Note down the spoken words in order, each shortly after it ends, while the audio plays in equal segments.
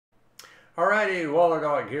Alrighty,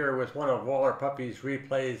 Wallerdog here with one of Waller Puppy's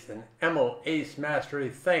replays, an Emil Ace Mastery.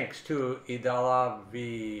 Thanks to Idala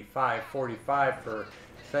V545 for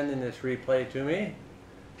sending this replay to me.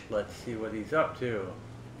 Let's see what he's up to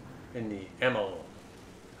in the Emil.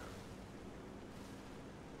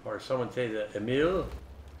 Or someone say the Emil.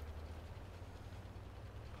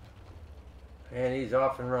 And he's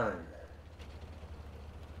off and running.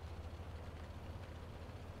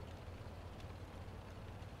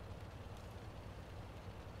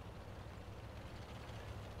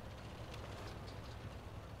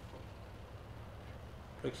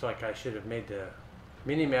 Looks like I should have made the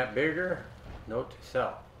mini-map bigger. Note to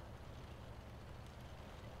self.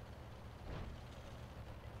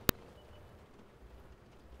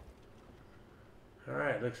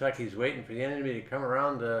 Alright, looks like he's waiting for the enemy to come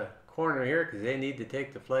around the corner here because they need to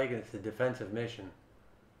take the flag and it's a defensive mission.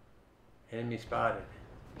 Enemy spotted.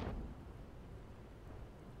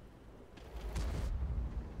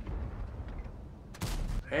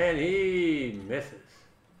 And he misses.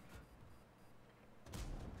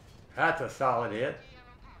 That's a solid hit.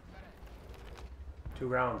 2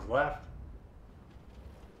 rounds left.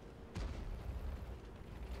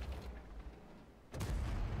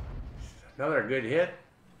 Another good hit.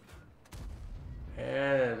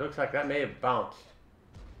 And it looks like that may have bounced.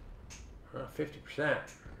 50%.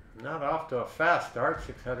 Not off to a fast start.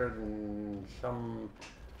 600 and some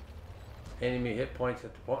enemy hit points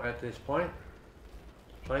at this point.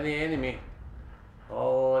 Plenty of enemy.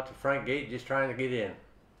 All at the front gate just trying to get in.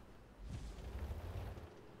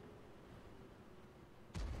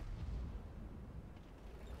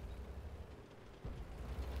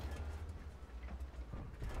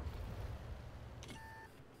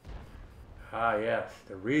 Ah yes,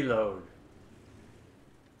 the reload.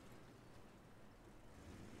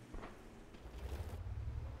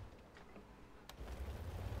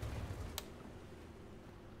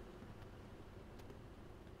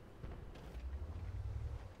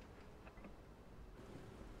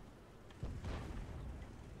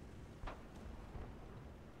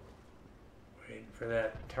 Waiting for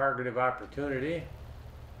that target of opportunity.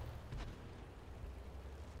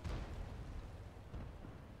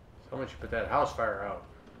 Someone should put that house fire out.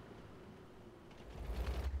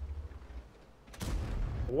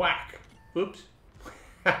 Whack! Oops.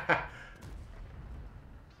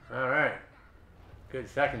 Alright. Good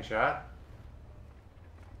second shot.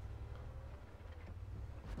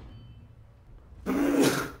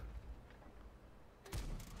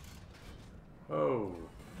 Oh.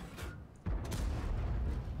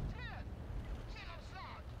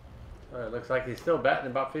 Well, it looks like he's still batting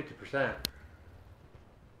about 50%.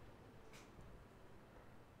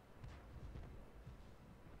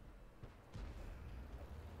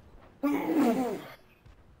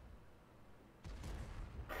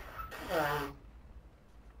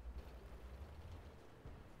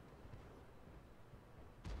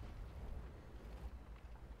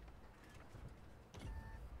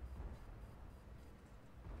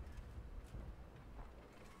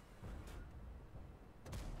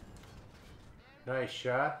 Nice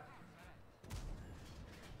shot.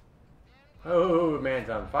 Oh, man's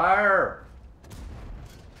on fire.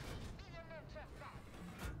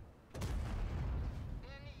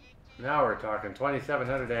 Now we're talking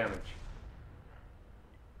 2,700 damage.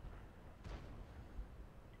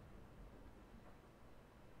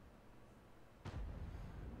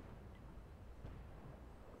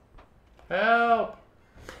 Help!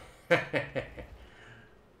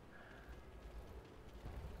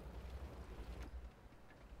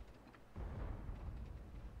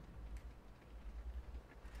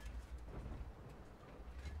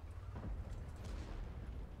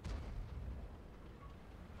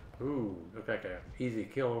 Ooh, looked like an easy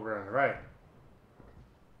kill over on the right.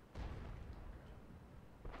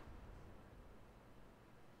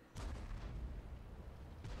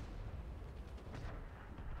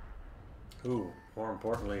 Ooh, more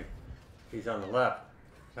importantly, he's on the left.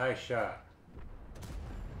 Nice shot.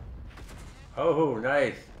 Oh,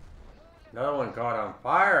 nice. Another one caught on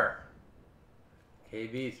fire.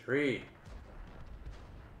 KB3.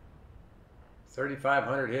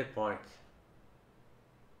 3,500 hit points.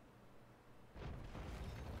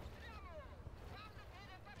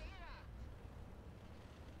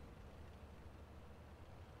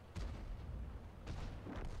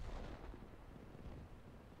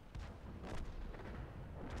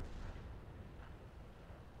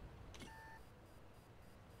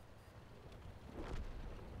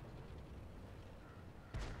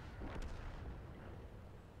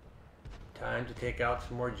 Time to take out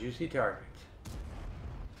some more juicy targets.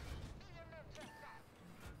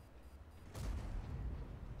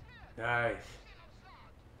 Nice.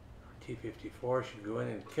 T-54 should go in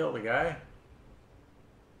and kill the guy.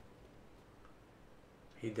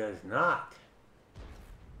 He does not.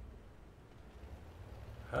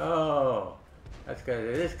 Oh, that's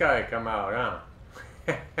good. This guy come out,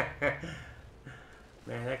 huh?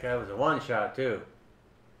 Man, that guy was a one-shot too.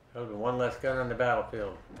 That was one less gun on the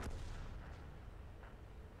battlefield.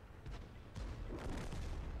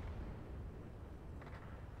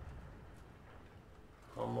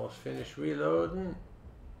 Almost finished reloading.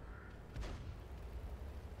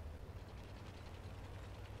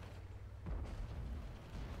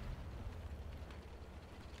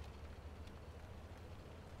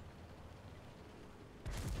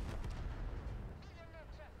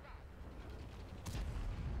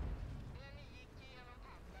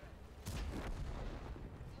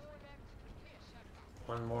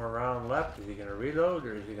 One more round left. Is he going to reload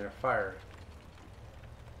or is he going to fire?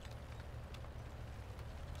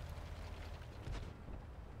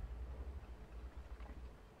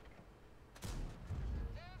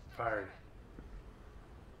 Fired.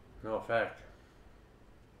 No effect.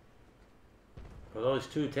 Will those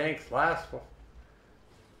two tanks last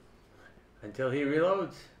until he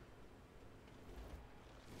reloads?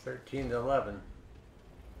 13 to 11.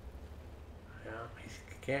 Yeah, he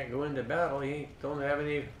can't go into battle. He don't have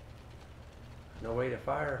no way to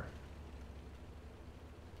fire.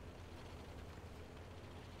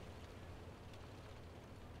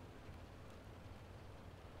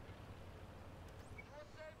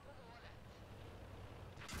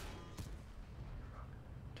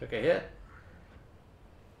 Took a hit.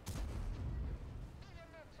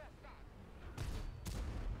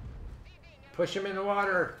 Push him in the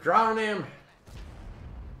water. Drown him.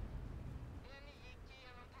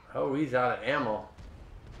 Oh, he's out of ammo.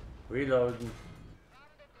 Reloading.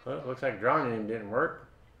 Well, it looks like drowning him didn't work.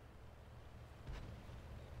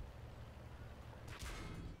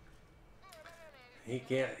 He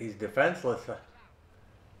can't, he's defenseless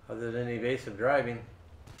other than evasive driving.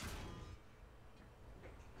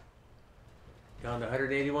 Down to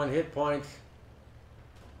 181 hit points.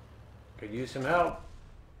 Could use some help,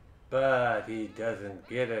 but he doesn't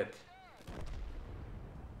get it.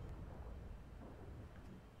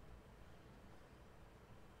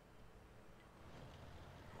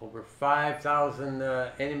 Over 5,000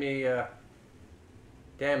 enemy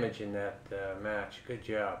damage in that match. Good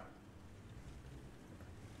job.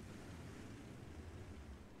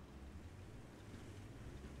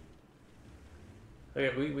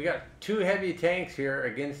 Okay, we got two heavy tanks here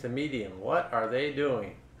against the medium. What are they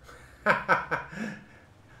doing?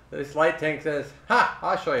 This light tank says, "Ha!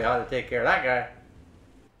 I'll show you how to take care of that guy."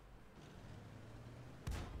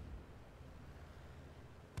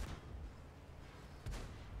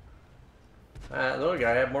 That little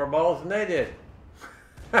guy had more balls than they did.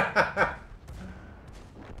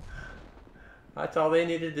 That's all they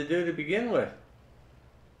needed to do to begin with.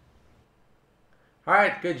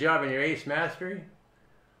 Alright, good job in your ace mastery.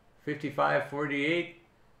 5548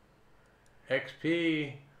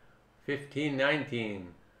 XP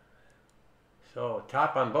 1519. So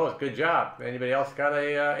top on both. Good job. Anybody else got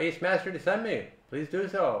a ace mastery to send me? Please do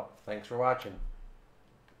so. Thanks for watching.